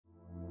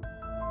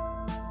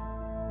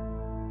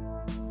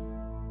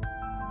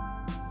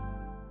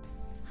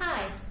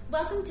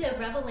Welcome to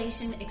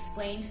Revelation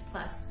Explained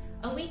Plus,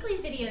 a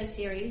weekly video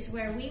series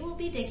where we will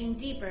be digging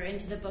deeper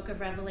into the book of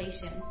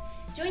Revelation.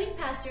 Joining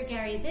Pastor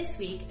Gary this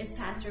week is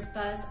Pastor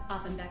Buzz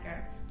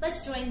Offenbacker.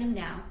 Let's join them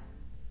now.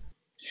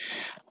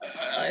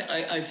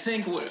 I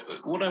think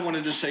what I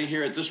wanted to say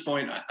here at this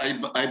point,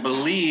 I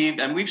believe,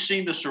 and we've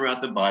seen this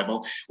throughout the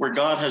Bible, where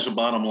God has a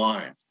bottom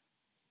line.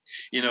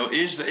 You know,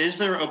 is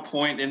there a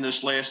point in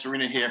this last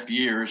 3.5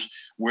 years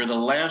where the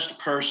last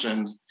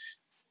person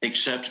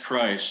accepts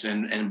Christ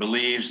and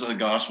believes the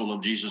gospel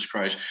of Jesus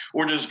Christ?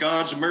 Or does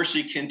God's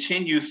mercy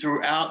continue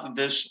throughout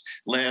this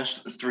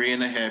last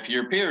 3.5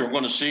 year period? We're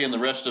going to see in the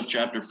rest of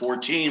chapter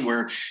 14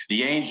 where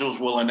the angels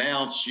will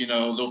announce, you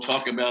know, they'll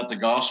talk about the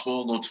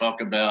gospel, they'll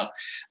talk about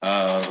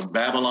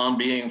Babylon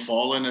being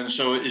fallen. And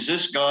so is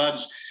this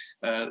God's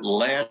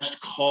last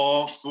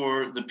call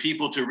for the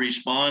people to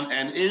respond?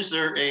 And is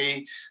there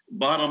a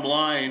bottom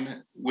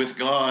line with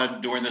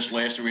God during this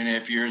last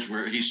 3.5 years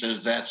where he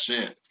says, that's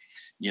it?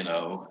 You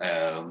know,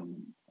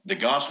 the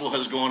gospel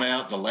has gone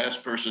out. The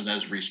last person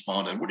has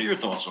responded. What are your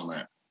thoughts on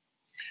that?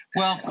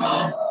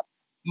 Well,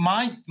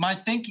 my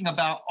thinking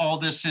about all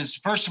this is,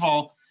 first of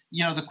all,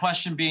 you know, the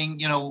question being,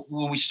 you know,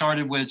 when we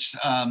started with,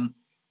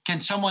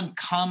 can someone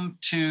come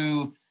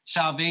to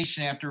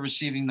salvation after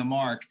receiving the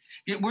mark?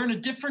 We're in a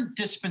different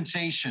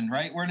dispensation,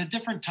 right? We're in a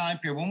different time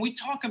period. When we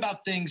talk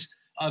about things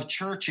of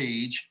church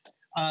age,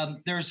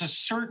 there's a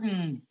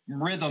certain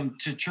rhythm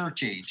to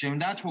church age, and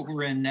that's what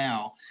we're in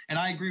now. And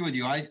I agree with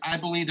you. I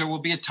believe there will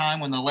be a time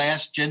when the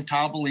last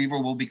Gentile believer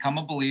will become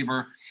a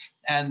believer,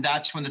 and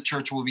that's when the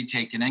church will be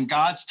taken. And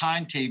God's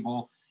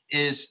timetable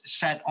is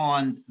set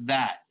on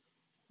that.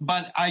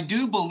 But I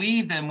do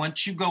believe that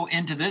once you go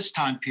into this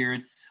time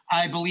period,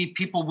 I believe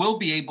people will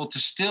be able to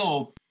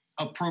still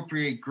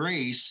appropriate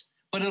grace,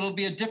 but it'll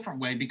be a different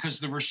way because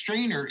the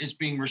restrainer is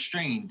being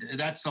restrained.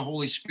 That's the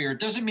Holy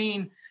Spirit. Doesn't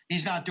mean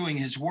he's not doing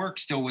his work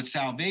still with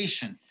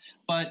salvation,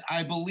 but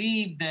I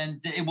believe then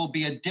that it will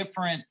be a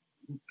different,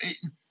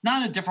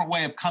 not a different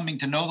way of coming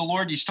to know the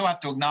Lord. You still have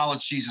to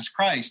acknowledge Jesus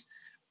Christ,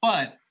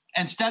 but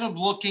instead of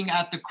looking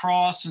at the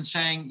cross and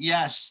saying,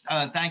 yes,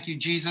 thank you,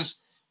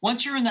 Jesus,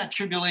 once you're in that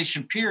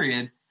tribulation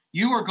period,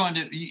 you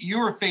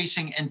are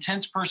facing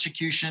intense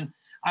persecution.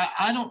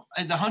 The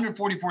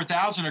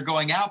 144,000 are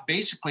going out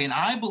basically, and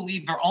I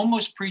believe they're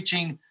almost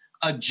preaching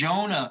a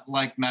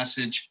Jonah-like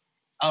message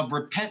of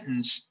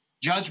repentance.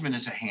 Judgment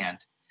is at hand.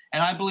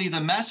 And I believe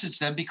the message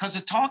then, because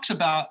it talks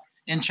about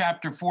in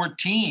chapter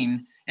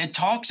 14, it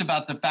talks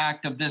about the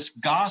fact of this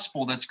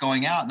gospel that's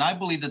going out. And I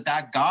believe that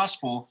that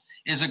gospel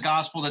is a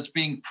gospel that's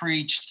being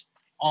preached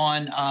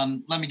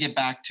on, let me get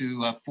back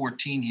to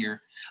 14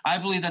 here. I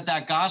believe that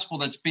that gospel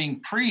that's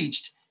being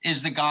preached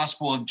is the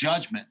gospel of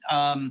judgment.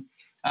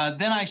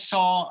 Then I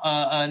saw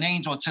an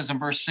angel, it says in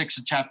verse 6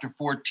 of chapter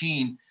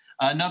 14,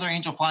 another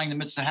angel flying in the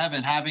midst of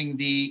heaven, having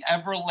the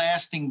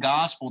everlasting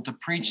gospel to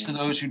preach to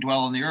those who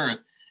dwell on the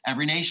earth,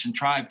 every nation,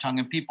 tribe, tongue,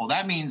 and people.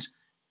 That means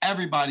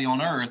everybody on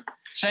earth,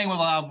 saying with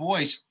a loud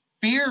voice,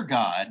 fear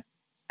God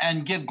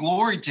and give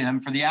glory to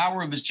him, for the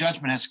hour of his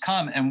judgment has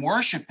come, and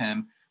worship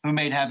him who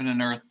made heaven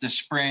and earth, the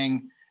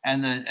spring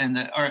and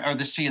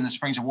the sea and the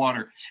springs of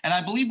water. And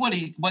I believe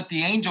what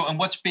the angel and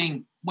what's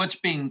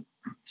being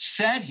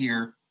said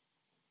here,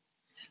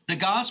 the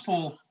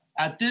gospel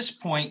at this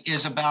point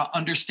is about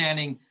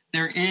understanding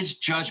there is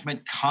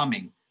judgment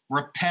coming.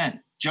 Repent.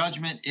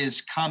 Judgment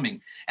is coming.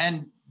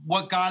 And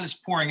what God is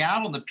pouring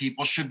out on the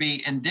people should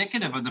be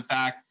indicative of the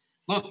fact,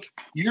 look,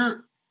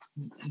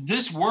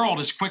 this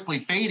world is quickly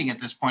fading at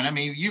this point. I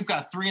mean, you've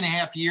got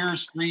 3.5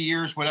 years, 3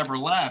 years, whatever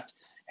left,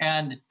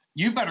 and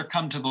you better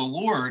come to the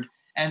Lord.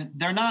 And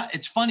they're not,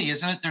 it's funny,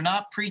 isn't it? They're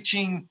not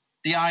preaching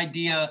the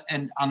idea,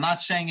 and I'm not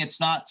saying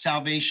it's not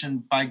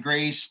salvation by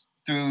grace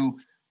through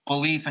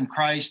belief in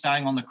Christ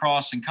dying on the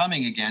cross and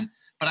coming again.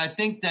 But I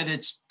think that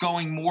it's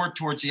going more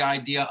towards the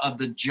idea of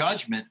the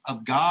judgment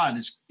of God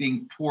is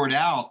being poured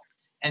out.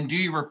 And do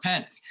you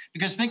repent?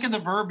 Because think of the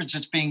verbiage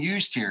that's being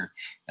used here.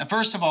 And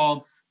first of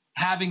all,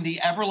 having the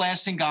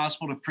everlasting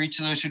gospel to preach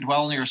to those who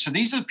dwell on the earth. So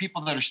these are the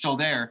people that are still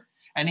there.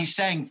 And he's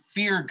saying,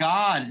 fear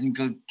God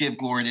and give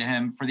glory to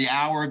him, for the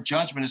hour of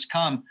judgment has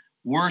come.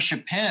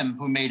 Worship him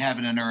who made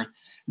heaven and earth.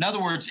 In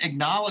other words,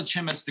 acknowledge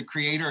him as the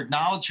creator,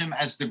 acknowledge him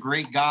as the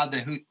great God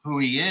who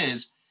he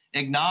is,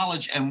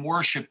 acknowledge and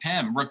worship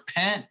him.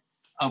 Repent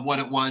of what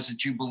it was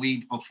that you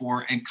believed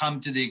before and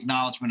come to the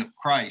acknowledgement of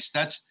Christ.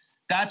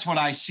 That's what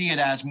I see it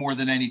as more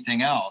than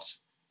anything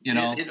else. You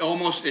know, it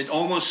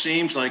almost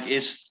seems like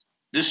this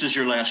is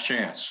your last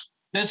chance.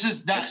 This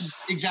is that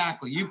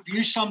exactly.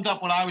 You summed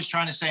up what I was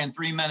trying to say in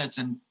 3 minutes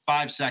and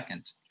 5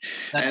 seconds.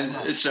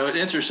 So it's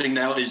interesting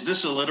now, is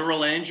this a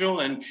literal angel?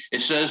 And it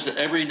says that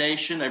every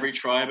nation, every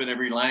tribe, and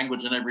every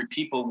language, and every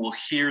people will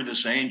hear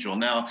this angel.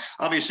 Now,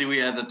 obviously, we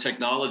have the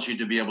technology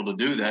to be able to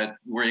do that.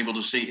 We're able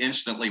to see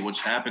instantly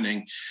what's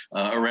happening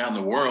around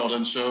the world.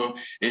 And so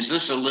is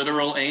this a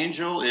literal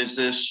angel? Is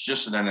this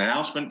just an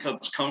announcement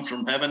that's come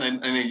from heaven?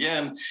 And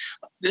again,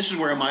 this is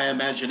where my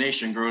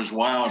imagination grows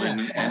wild,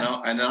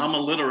 Yeah. and I'm a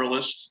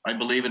literalist. I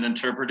believe in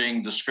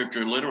interpreting the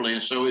scripture literally.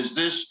 And so, is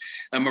this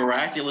a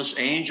miraculous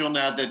angel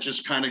now that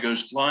just kind of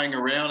goes flying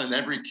around, and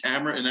every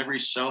camera and every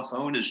cell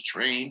phone is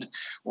trained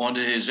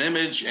onto his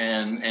image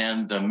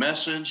and the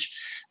message?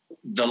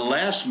 The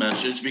last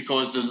message,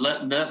 because the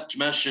next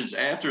message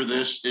after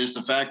this is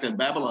the fact that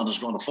Babylon is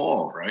going to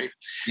fall, right?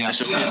 Yeah. And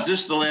so is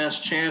this the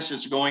last chance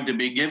it's going to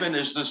be given?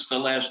 Is this the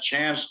last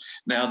chance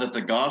now that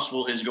the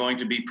gospel is going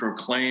to be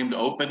proclaimed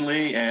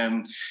openly?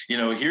 And,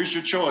 here's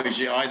your choice.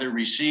 You either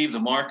receive the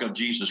mark of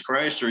Jesus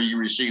Christ or you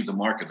receive the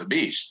mark of the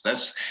beast.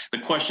 That's the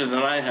question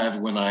that I have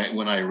when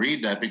I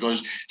read that,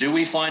 because do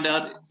we find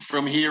out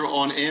from here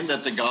on in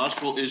that the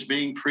gospel is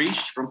being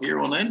preached from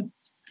here on in?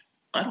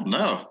 I don't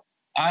know.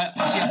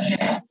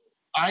 I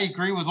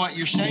agree with what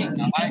you're saying.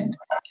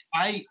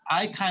 I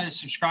kind of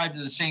subscribe to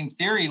the same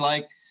theory.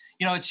 Like,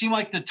 it seemed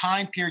like the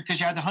time period, because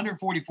you had the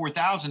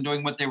 144,000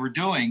 doing what they were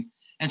doing.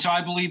 And so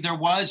I believe there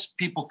was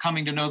people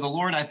coming to know the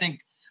Lord. I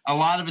think a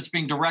lot of it's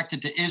being directed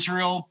to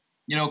Israel,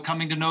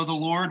 coming to know the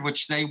Lord,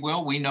 which they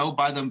will. We know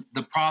by the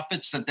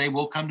prophets that they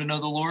will come to know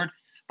the Lord.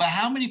 But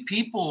how many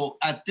people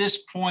at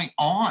this point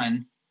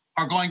on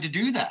are going to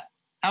do that?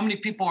 How many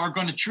people are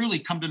going to truly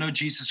come to know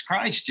Jesus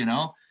Christ,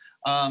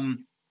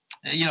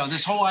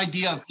 this whole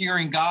idea of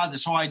fearing God,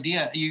 this whole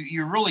idea,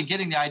 you're really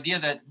getting the idea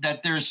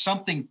that there's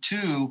something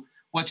to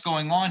what's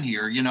going on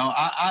here.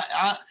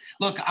 I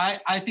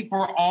think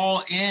we're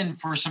all in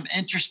for some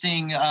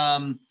interesting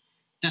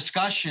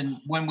discussion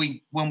when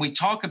we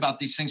talk about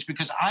these things,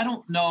 because I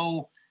don't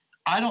know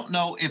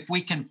if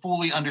we can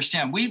fully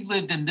understand. We've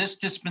lived in this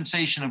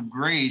dispensation of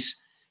grace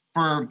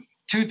for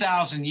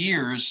 2,000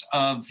 years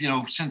of,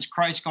 since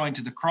Christ going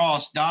to the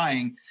cross,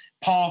 dying,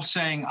 Paul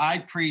saying, I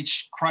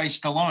preach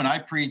Christ alone. I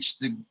preach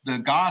the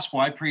gospel.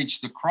 I preach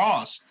the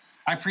cross.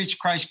 I preach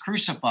Christ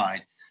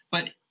crucified.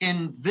 But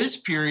in this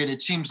period,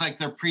 it seems like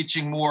they're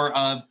preaching more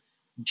of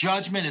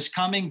judgment is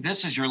coming.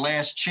 This is your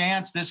last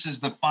chance. This is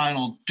the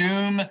final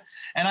doom.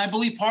 And I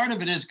believe part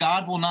of it is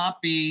God will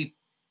not be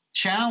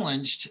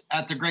challenged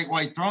at the great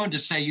white throne to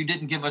say, you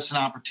didn't give us an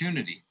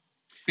opportunity.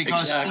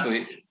 Because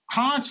exactly. He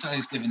constantly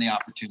is given the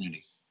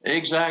opportunity.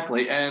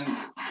 Exactly. And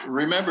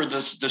remember,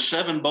 the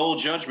 7 bowl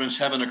judgments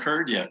haven't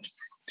occurred yet.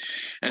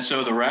 And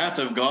so the wrath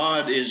of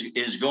God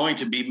is going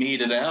to be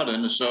meted out.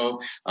 And so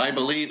I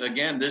believe,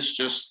 again,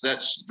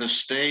 that's the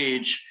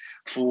stage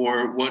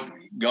for what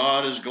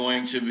God is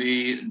going to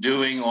be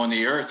doing on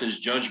the earth. His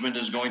judgment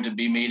is going to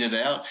be meted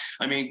out.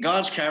 I mean,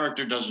 God's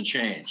character doesn't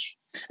change.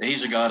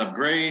 He's a God of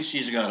grace.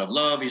 He's a God of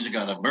love. He's a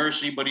God of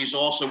mercy, but he's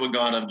also a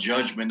God of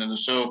judgment. And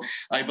so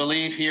I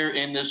believe here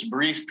in this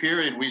brief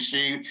period, we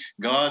see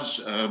God's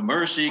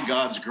mercy,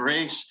 God's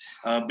grace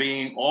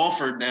being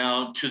offered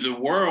now to the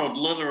world,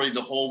 literally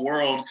the whole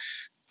world,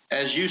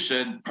 as you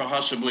said,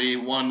 possibly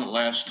one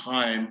last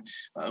time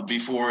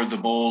before the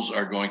bowls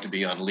are going to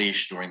be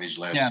unleashed during these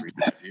last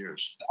 3.5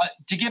 years.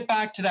 To get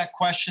back to that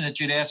question that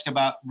you'd ask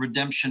about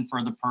redemption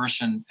for the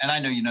person, and I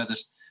know you know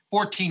this,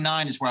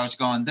 14:9 is where I was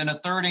going. Then a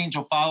third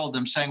angel followed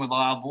them, saying with a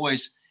loud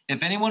voice,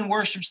 if anyone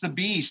worships the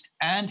beast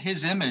and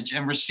his image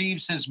and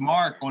receives his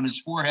mark on his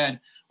forehead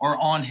or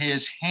on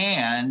his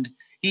hand,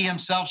 he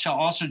himself shall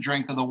also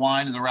drink of the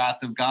wine of the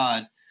wrath of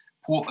God.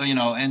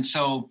 And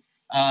so,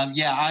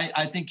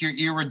 I think you're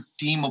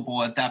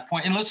irredeemable at that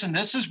point. And listen,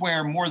 this is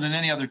where more than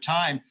any other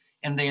time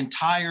in the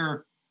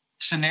entire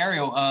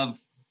scenario of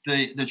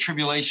the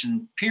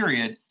tribulation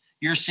period,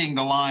 you're seeing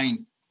the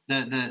line,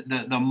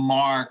 the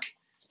mark,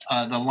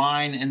 the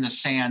line in the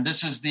sand.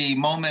 This is the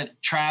moment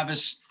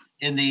Travis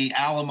in the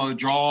Alamo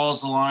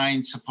draws the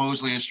line,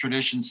 supposedly, as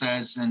tradition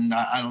says, and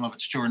I don't know if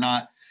it's true or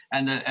not.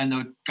 And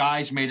the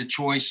guys made a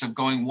choice of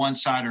going one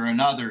side or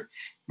another.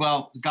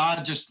 Well,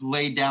 God just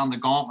laid down the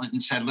gauntlet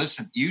and said,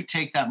 listen, you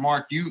take that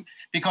mark,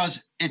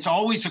 because it's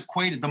always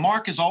equated. The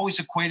mark is always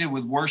equated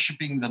with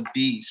worshiping the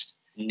beast.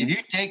 Mm-hmm. If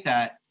you take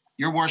that,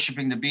 you're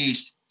worshiping the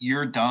beast,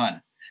 you're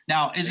done.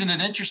 Now, isn't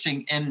it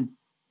interesting? And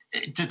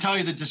to tell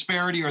you the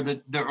disparity or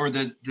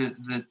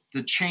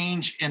the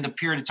change in the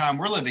period of time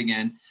we're living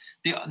in,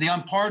 the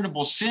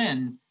unpardonable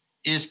sin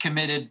is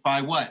committed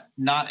by what?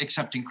 Not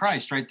accepting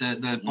Christ, right?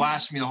 The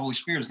blasphemy of the Holy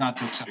Spirit is not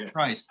to accept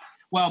Christ.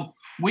 Well,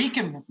 we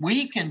can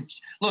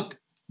look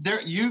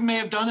there. You may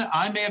have done it.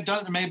 I may have done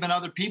it. There may have been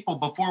other people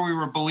before we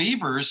were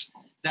believers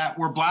that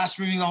were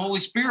blaspheming the Holy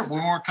Spirit when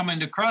we weren't coming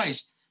to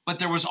Christ. But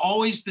there was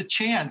always the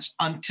chance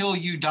until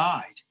you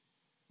died.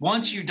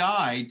 Once you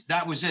died,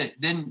 that was it.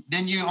 Then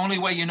you only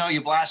way you know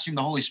you blasphemed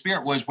the Holy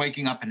Spirit was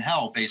waking up in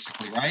hell,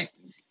 basically, right?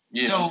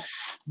 Yeah. So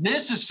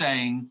this is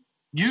saying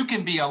you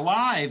can be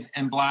alive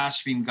and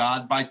blaspheme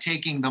God by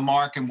taking the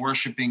mark and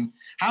worshiping.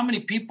 How many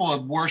people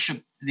have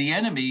worshiped the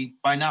enemy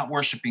by not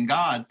worshiping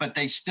God, but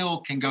they still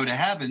can go to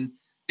heaven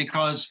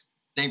because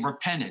they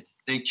repented,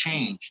 they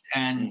changed,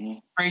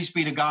 and praise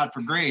be to God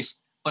for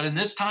grace. But in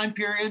this time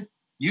period,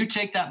 you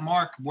take that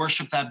mark,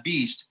 worship that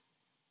beast,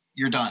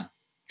 you're done.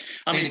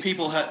 I mean,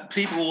 people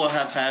will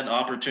have had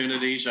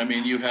opportunities. I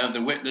mean, you have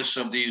the witness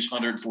of these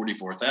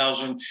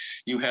 144,000.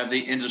 You have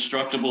the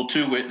indestructible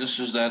two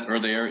witnesses that are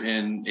there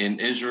in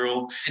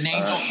Israel. An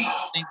angel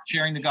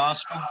sharing the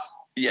gospel.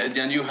 Yeah,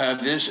 then you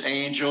have this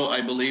angel,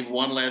 I believe,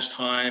 one last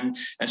time.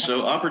 And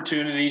so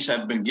opportunities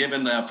have been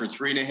given now for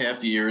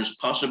 3.5 years,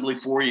 possibly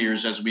 4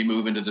 years as we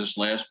move into this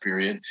last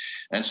period.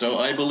 And so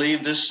I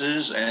believe this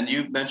is, and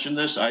you mentioned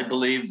this, I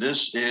believe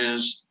this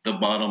is the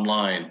bottom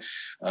line.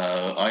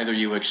 Either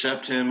you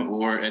accept him,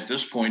 or at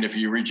this point, if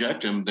you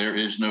reject him, there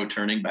is no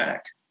turning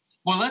back.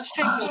 Well, let's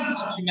take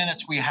the few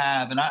minutes we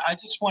have. And I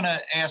just want to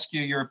ask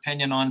you your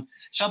opinion on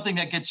something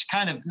that gets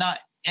kind of not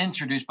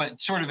introduced,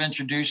 but sort of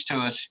introduced to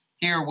us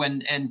here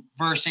when in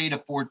verse 8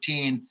 of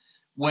 14,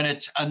 when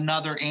it's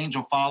another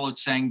angel followed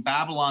saying,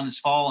 Babylon is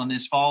fallen,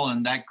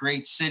 that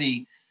great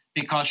city,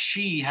 because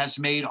she has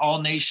made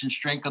all nations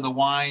drink of the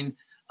wine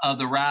of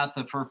the wrath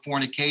of her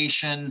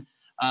fornication.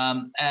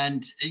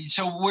 And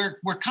so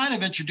we're kind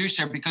of introduced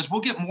there, because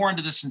we'll get more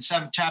into this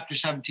in chapter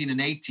 17 and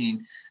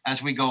 18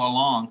 as we go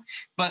along.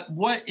 But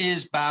what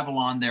is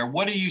Babylon there?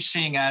 What are you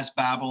seeing as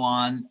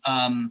Babylon?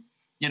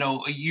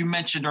 You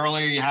mentioned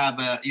earlier you have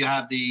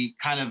the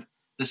kind of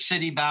the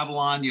city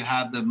Babylon, you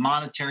have the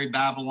monetary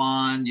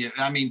Babylon.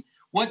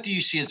 What do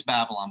you see as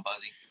Babylon,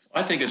 Buzzy?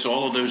 I think it's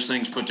all of those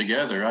things put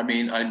together. I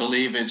mean, I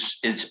believe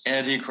it's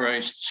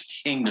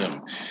Antichrist's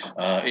kingdom.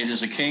 It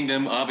is a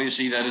kingdom,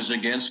 obviously, that is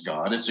against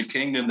God. It's a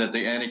kingdom that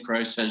the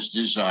Antichrist has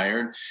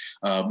desired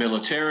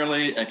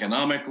militarily,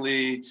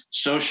 economically,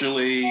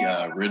 socially,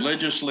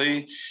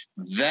 religiously.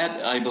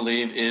 That, I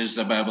believe, is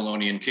the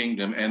Babylonian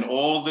kingdom, and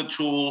all the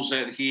tools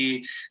that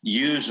he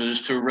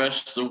uses to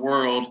wrest the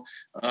world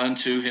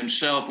unto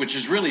himself, which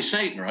is really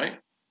Satan, right?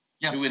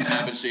 Yep. Who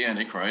inhabits the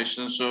Antichrist.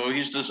 And so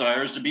he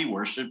desires to be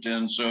worshipped.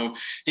 And so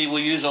he will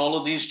use all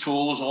of these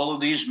tools, all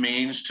of these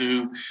means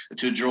to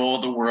draw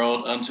the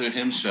world unto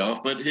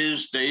himself. But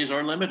his days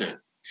are limited.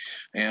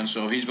 And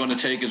so he's going to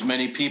take as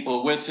many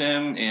people with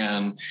him.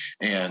 And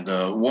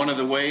one of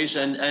the ways,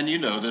 and you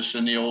know this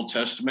in the Old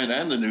Testament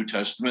and the New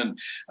Testament,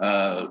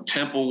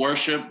 temple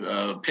worship,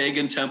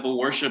 pagan temple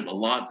worship, a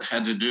lot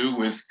had to do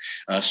with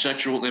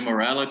sexual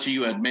immorality.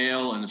 You had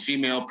male and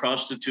female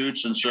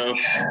prostitutes. And so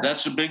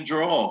that's a big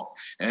draw.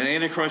 And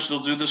Antichrist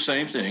will do the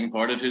same thing.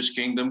 Part of his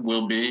kingdom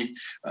will be,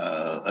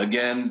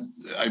 again,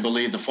 I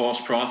believe the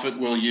false prophet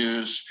will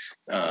use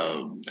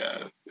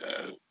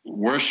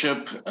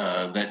worship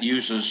that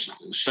uses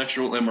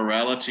sexual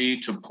immorality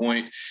to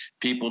point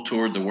people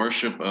toward the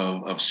worship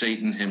of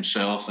Satan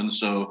himself. And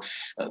so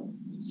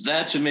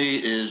that to me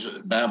is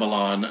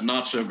Babylon,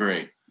 not so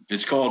great.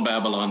 It's called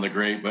Babylon the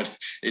Great, but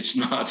it's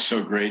not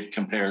so great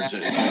compared to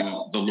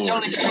the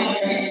Lord.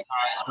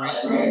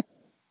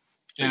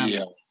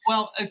 Yeah.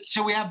 Well,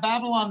 so we have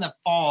Babylon that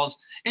falls.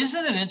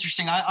 Isn't it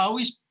interesting? I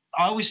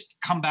always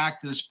come back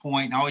to this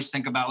point. I always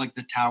think about like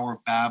the Tower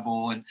of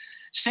Babel, and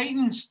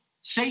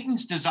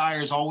Satan's desire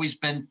has always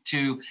been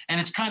to, and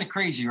it's kind of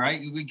crazy,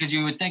 right? Because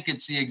you would think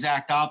it's the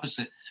exact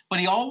opposite, but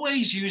he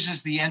always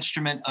uses the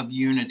instrument of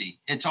unity.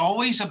 It's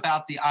always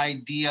about the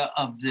idea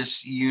of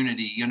this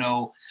unity,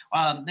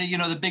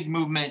 the big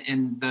movement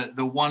in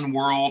the one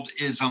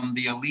worldism,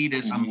 the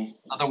elitism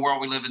of the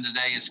world we live in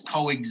today is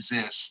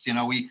coexist.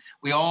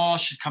 We all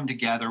should come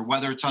together,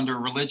 whether it's under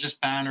religious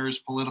banners,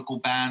 political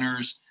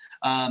banners,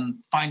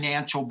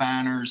 financial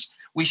banners.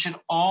 We should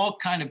all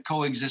kind of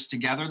coexist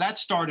together. That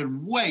started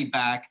way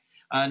back,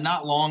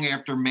 not long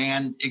after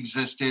man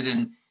existed,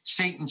 and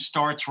Satan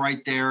starts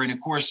right there. And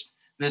of course,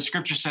 the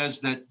scripture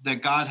says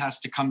that God has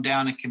to come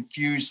down and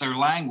confuse their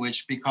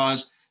language,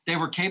 because they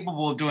were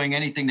capable of doing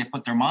anything they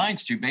put their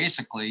minds to,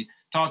 basically,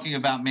 talking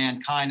about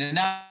mankind. And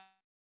now,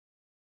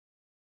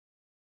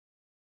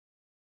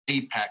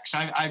 apex.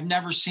 I've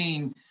never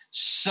seen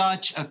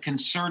such a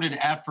concerted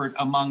effort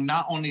among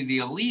not only the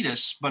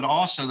elitists, but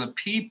also the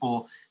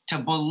people to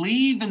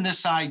believe in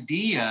this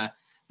idea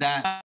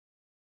that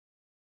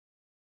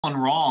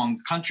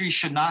wrong. Countries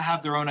should not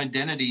have their own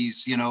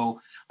identities.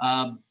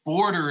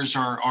 Borders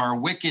are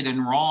wicked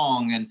and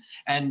wrong,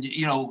 and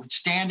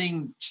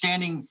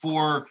standing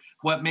for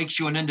what makes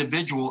you an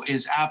individual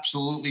is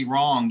absolutely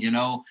wrong.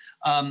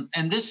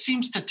 And this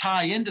seems to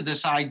tie into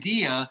this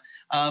idea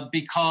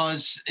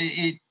because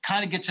it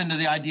kind of gets into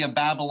the idea of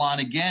Babylon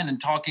again, and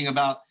talking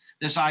about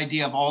this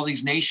idea of all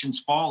these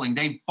nations falling.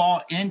 They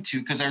bought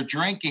into, because they're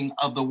drinking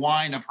of the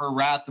wine of her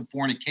wrath of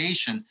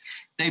fornication,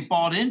 they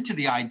bought into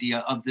the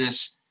idea of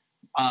this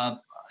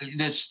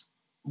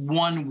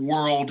one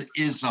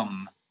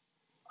worldism.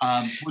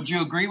 Would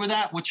you agree with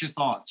that? What's your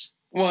thoughts?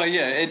 Well,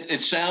 yeah, it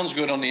sounds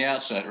good on the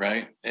outset,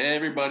 right?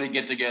 Everybody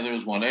get together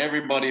as one.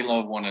 Everybody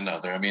love one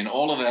another. I mean,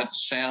 all of that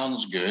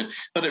sounds good,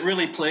 but it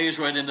really plays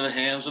right into the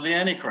hands of the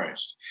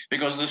Antichrist,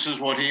 because this is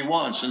what he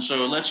wants. And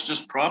so let's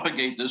just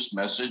propagate this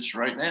message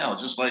right now.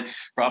 It's just like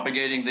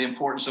propagating the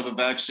importance of a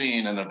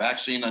vaccine and a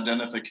vaccine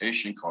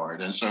identification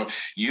card. And so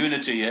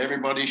unity,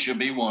 everybody should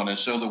be one. And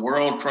so the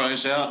world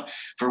cries out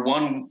for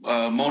one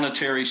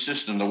monetary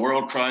system. The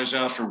world cries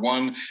out for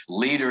one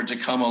leader to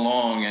come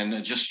along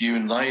and just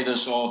unite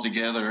us all together.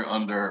 together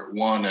under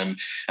one.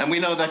 And we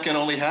know that can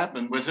only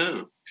happen with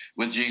who?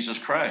 With Jesus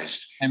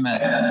Christ.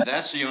 Amen.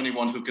 That's the only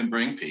one who can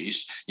bring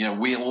peace.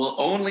 We will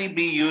only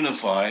be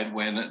unified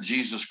when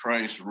Jesus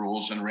Christ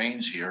rules and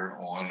reigns here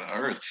on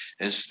earth.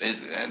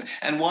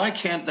 And why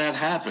can't that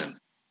happen?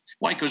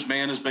 Why? Because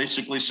man is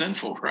basically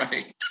sinful,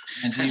 right?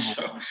 And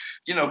so,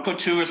 put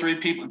two or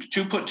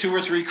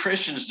three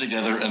Christians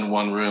together in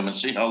one room and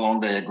see how long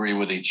they agree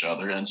with each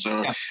other. And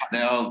so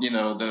now,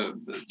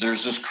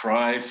 there's this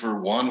cry for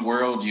one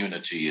world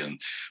unity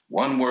and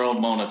one world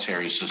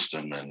monetary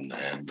system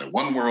and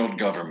one world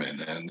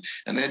government,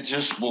 and it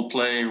just will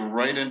play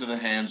right into the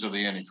hands of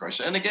the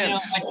Antichrist. And again,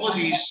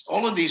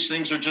 all of these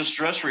things are just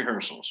dress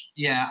rehearsals.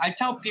 Yeah, I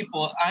tell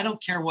people, I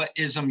don't care what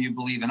ism you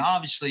believe in.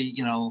 Obviously,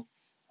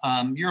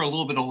 you're a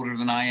little bit older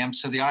than I am,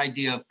 so the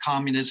idea of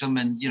communism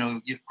and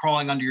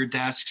crawling under your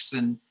desks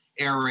and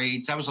air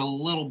raids, that was a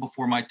little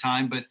before my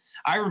time. But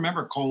I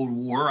remember Cold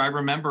War. I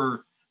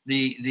remember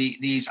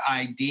these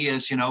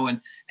ideas,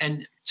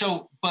 and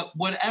so. But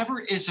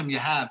whatever ism you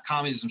have,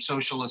 communism,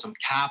 socialism,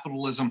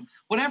 capitalism,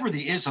 whatever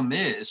the ism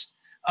is,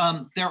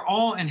 they're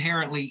all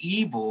inherently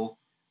evil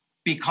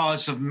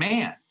because of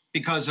man,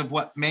 because of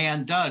what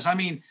man does. I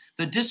mean,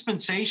 the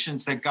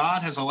dispensations that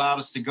God has allowed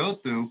us to go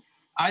through,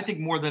 I think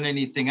more than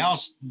anything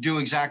else, do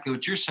exactly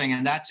what you're saying,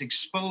 and that's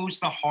expose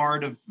the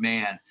heart of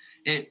man.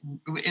 It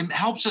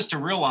helps us to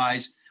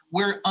realize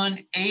we're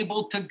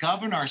unable to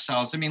govern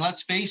ourselves. I mean,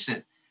 let's face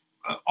it,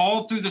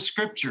 all through the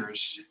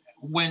scriptures,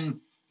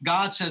 when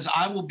God says,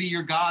 I will be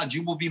your God,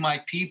 you will be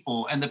my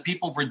people, and the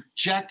people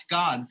reject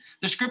God,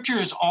 the scripture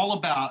is all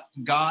about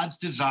God's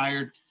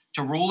desire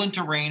to rule and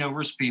to reign over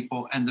his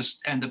people, and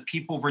the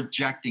people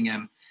rejecting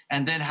him,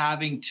 and then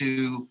having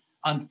to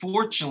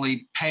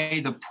unfortunately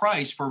pay the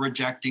price for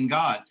rejecting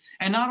God.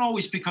 And not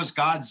always because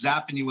God's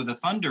zapping you with a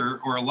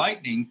thunder or a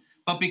lightning,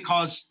 but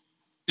because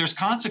there's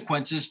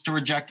consequences to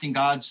rejecting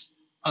God's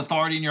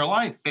authority in your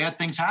life. Bad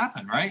things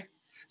happen, right?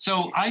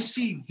 So I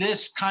see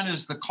this kind of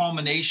as the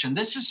culmination.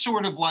 This is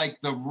sort of like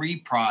the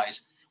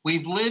reprise.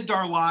 We've lived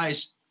our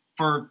lives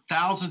for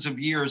thousands of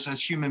years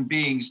as human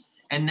beings,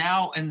 and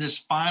now in this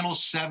final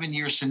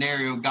 7-year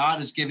scenario,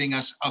 God is giving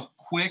us a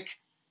quick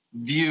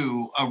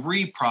view, a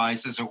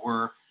reprise, as it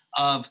were,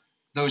 of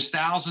those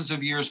thousands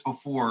of years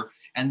before.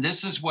 And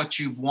this is what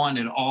you've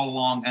wanted all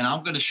along. And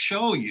I'm going to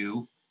show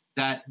you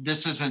that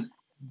this isn't,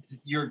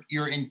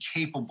 you're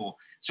incapable.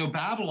 So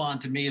Babylon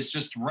to me is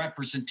just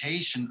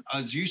representation,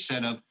 as you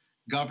said, of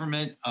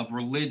government, of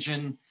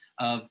religion,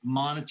 of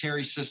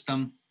monetary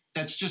system.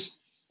 That's just,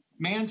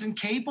 man's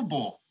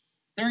incapable.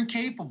 They're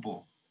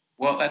incapable.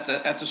 Well, at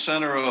the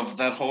center of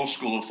that whole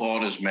school of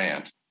thought is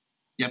man.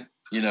 Yep.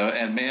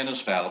 And man is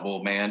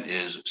fallible, man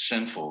is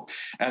sinful.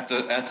 At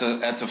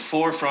the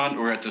forefront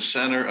or at the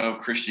center of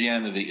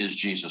Christianity is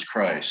Jesus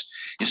Christ.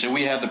 You see,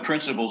 we have the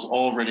principles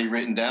already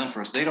written down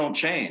for us. They don't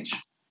change.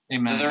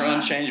 Amen. They're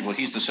unchangeable.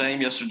 He's the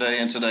same yesterday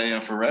and today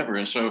and forever.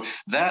 And so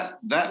that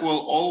will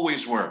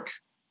always work.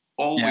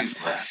 Always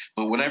work.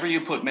 But whenever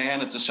you put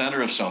man at the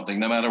center of something,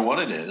 no matter what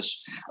it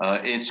is,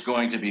 it's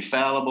going to be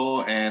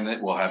fallible, and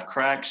it will have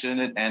cracks in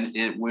it, and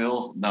it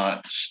will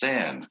not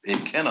stand.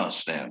 It cannot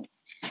stand.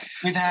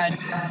 We've had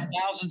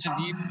thousands of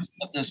years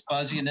of this,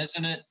 Buzzy, and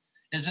isn't it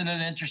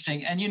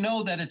interesting? And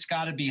that it's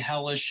got to be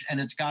hellish,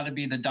 and it's got to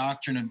be the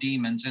doctrine of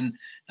demons. And,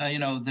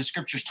 the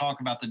scriptures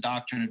talk about the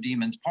doctrine of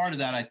demons. Part of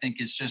that, I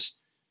think, is just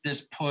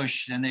this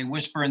push, and they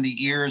whisper in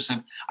the ears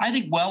of, I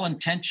think,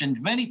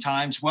 many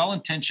times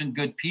well-intentioned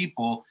good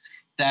people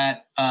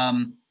that,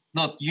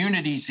 look,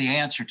 unity is the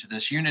answer to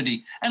this,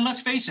 unity. And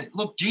let's face it,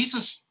 look,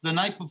 Jesus, the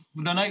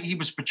night he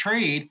was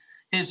betrayed,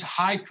 his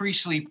high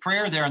priestly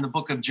prayer there in the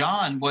book of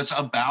John was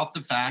about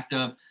the fact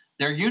of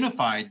they're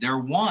unified, they're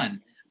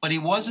one. But he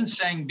wasn't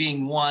saying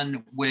being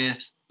one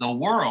with the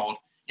world,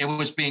 it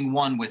was being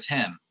one with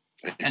him.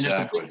 Exactly. And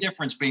there's a big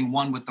difference being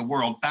one with the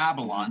world,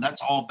 Babylon,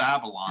 that's all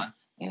Babylon,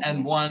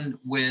 and one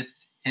with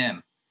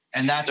him.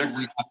 And that's what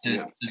we have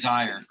to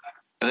desire.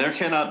 There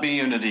cannot be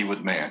unity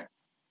with man.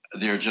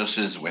 There just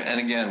is. And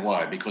again,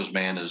 why? Because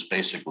man is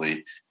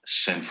basically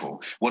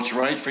sinful. What's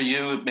right for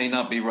you, it may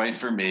not be right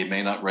for me, it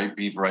may not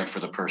be right for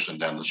the person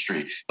down the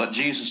street. But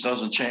Jesus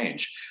doesn't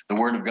change. The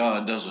word of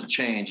God doesn't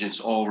change. It's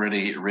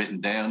already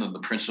written down and the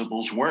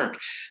principles work.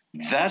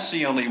 That's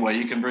the only way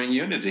you can bring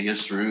unity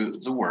is through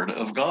the word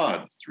of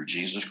God, through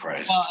Jesus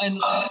Christ. Well,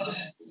 and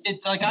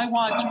it's like I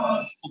watch,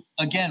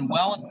 again,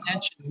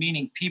 well-intentioned,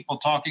 meaning people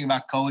talking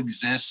about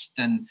coexist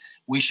and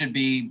we should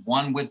be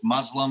one with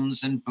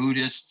Muslims and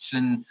Buddhists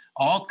and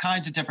all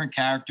kinds of different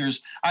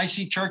characters. I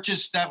see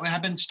churches that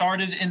have been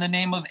started in the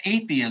name of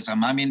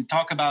atheism. I mean,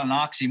 talk about an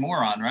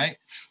oxymoron, right?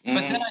 Mm-hmm.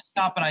 But then I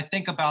stop and I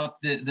think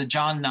about the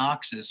John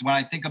Knoxes, when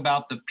I think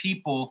about the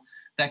people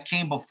that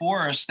came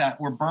before us that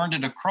were burned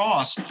at a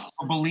cross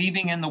for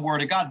believing in the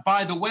word of God.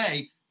 By the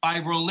way, by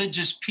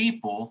religious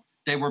people,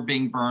 they were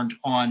being burned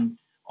on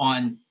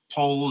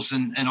poles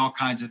and all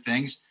kinds of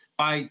things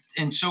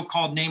in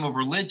so-called name of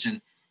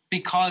religion.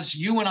 Because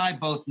you and I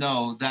both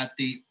know that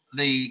the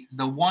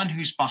one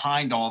who's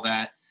behind all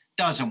that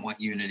doesn't want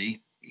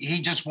unity.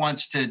 He just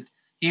wants to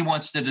He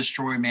wants to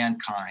destroy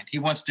mankind. He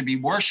wants to be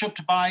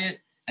worshiped by it,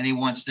 and he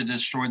wants to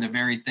destroy the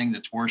very thing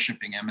that's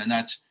worshiping him. And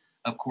that's,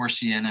 of course,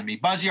 the enemy.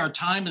 Buzzy, our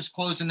time is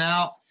closing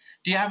out.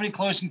 Do you have any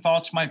closing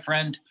thoughts, my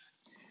friend?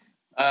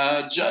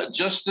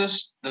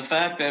 The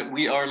fact that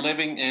we are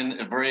living in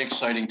very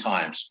exciting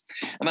times.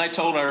 And I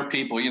told our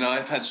people,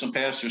 I've had some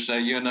pastors say,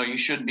 you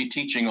shouldn't be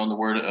teaching on the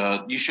word,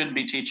 you shouldn't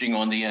be teaching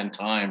on the end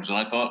times. And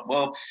I thought,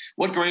 well,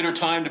 what greater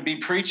time to be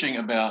preaching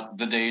about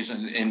the days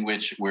in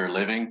which we're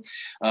living?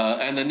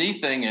 And the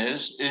neat thing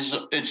is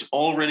it's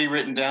already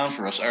written down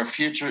for us. Our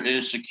future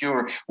is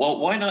secure.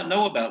 Well, why not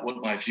know about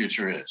what my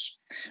future is?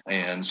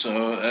 And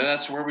so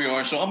that's where we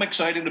are. So I'm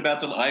excited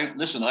about I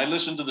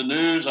listen to the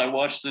news, I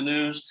watch the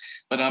news,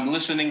 but I'm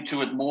listening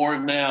to it more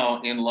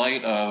now in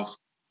light of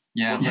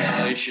what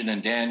Revelation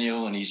and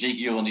Daniel and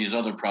Ezekiel and these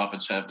other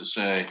prophets have to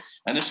say.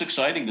 And it's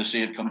exciting to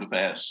see it come to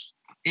pass.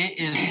 It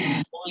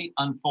is really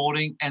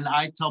unfolding. And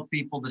I tell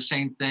people the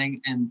same thing.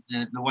 And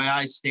the way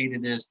I state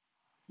it is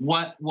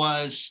what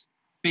was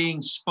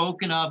being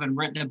spoken of and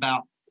written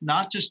about,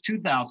 not just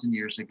 2,000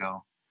 years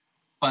ago,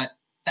 but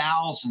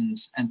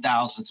thousands and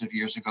thousands of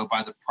years ago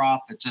by the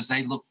prophets as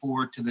they look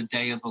forward to the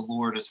day of the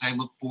Lord, as they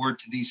look forward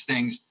to these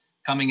things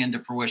coming into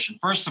fruition.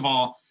 First of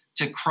all,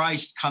 to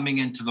Christ coming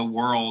into the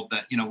world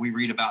that, we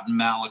read about in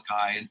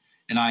Malachi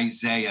and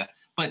Isaiah.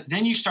 But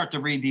then you start to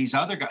read these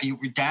other guys, you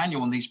read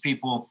Daniel and these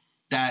people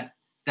that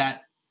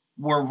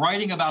were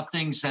writing about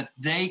things that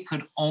they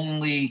could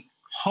only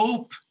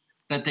hope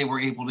that they were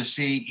able to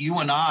see. You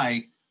and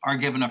I are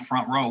given a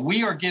front row.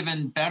 We are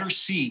given better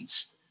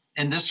seats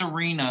in this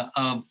arena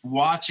of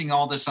watching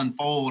all this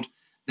unfold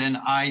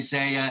than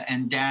Isaiah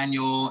and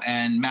Daniel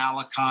and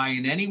Malachi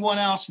and anyone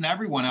else and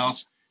everyone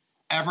else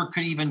ever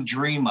could even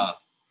dream of.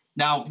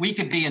 Now, we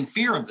could be in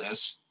fear of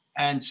this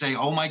and say,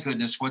 oh my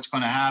goodness, what's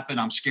going to happen?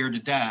 I'm scared to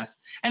death.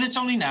 And it's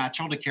only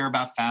natural to care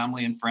about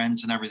family and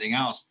friends and everything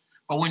else.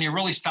 But when you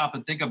really stop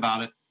and think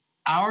about it,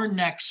 our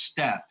next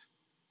step,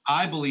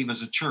 I believe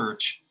as a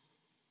church,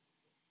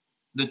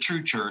 the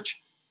true church,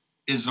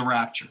 is the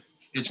rapture.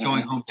 It's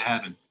going home to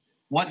heaven.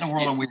 What in the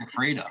world are we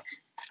afraid of?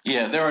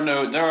 Yeah, there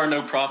are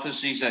no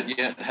prophecies that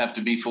yet have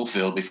to be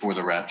fulfilled before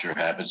the rapture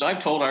happens. I've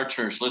told our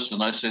church,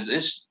 listen, I said,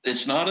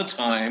 it's not a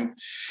time,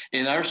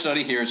 in our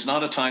study here, it's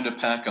not a time to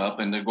pack up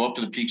and to go up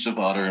to the peaks of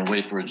honor and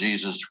wait for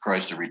Jesus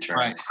Christ to return.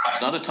 Right.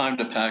 It's not a time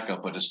to pack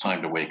up, but it's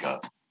time to wake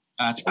up.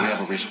 We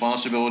have a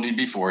responsibility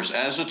before us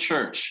as a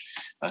church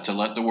to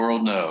let the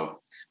world know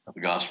of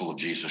the gospel of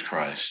Jesus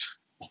Christ.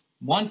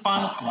 One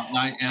final thought,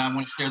 and I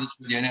want to share this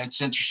with you. And it's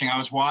interesting. I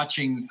was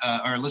watching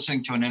or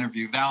listening to an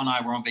interview. Val and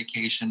I were on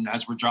vacation.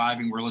 As we're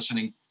driving, we're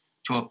listening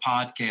to a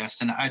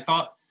podcast. And I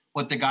thought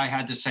what the guy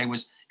had to say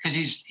was, because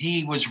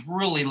he was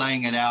really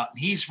laying it out.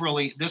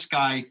 This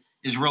guy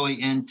is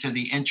really into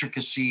the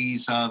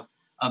intricacies of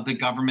the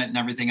government and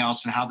everything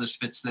else and how this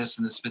fits this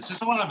and this fits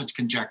this. A lot of it's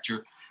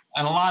conjecture,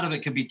 and a lot of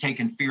it could be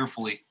taken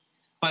fearfully.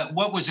 But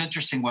what was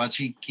interesting was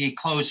he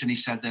closed and he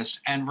said this,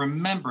 and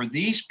remember,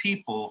 these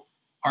people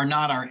are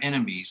not our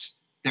enemies.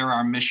 They're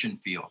our mission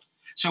field.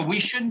 So we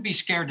shouldn't be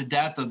scared to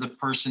death of the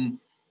person,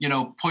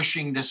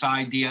 pushing this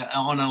idea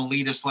on an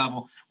elitist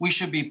level. We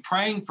should be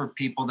praying for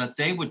people that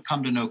they would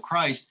come to know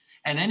Christ.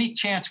 And any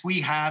chance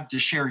we have to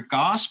share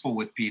gospel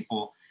with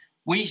people,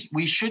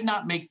 we should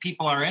not make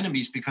people our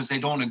enemies because they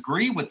don't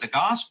agree with the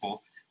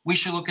gospel. We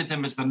should look at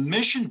them as the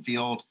mission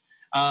field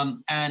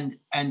and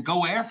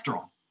go after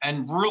them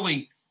and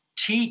really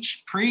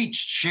teach, preach,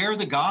 share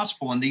the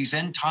gospel in these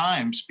end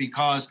times,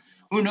 because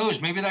who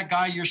knows, maybe that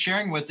guy you're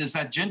sharing with is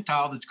that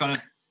Gentile that's going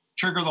to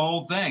trigger the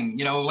whole thing,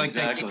 like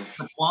exactly.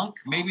 That plunk.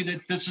 Maybe that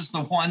this is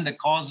the one that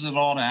causes it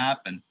all to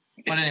happen.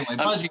 But anyway,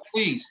 Buzzy,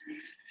 please.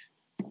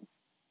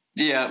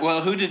 Yeah,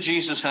 well, who did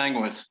Jesus hang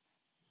with?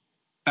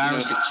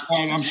 Pharisees.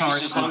 I'm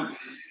sorry.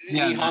 He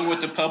hung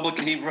with the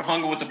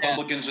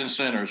publicans and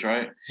sinners,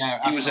 right?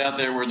 Yeah, he was out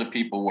there where the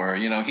people were.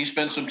 He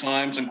spent some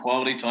time, some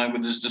quality time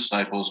with his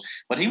disciples,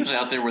 but he was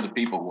out there where the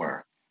people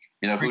were.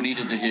 Who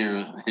needed to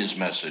hear his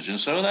message. And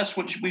so that's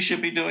what we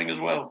should be doing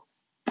as well.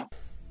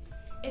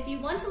 If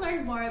you want to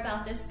learn more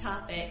about this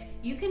topic,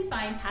 you can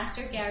find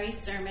Pastor Gary's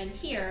sermon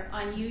here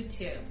on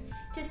YouTube.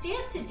 To stay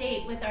up to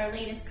date with our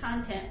latest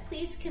content,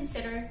 please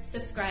consider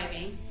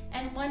subscribing.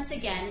 And once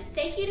again,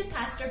 thank you to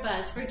Pastor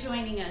Buzz for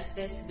joining us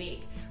this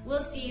week.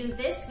 We'll see you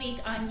this week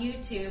on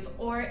YouTube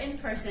or in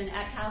person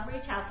at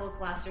Calvary Chapel,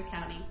 Gloucester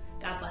County.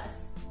 God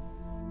bless.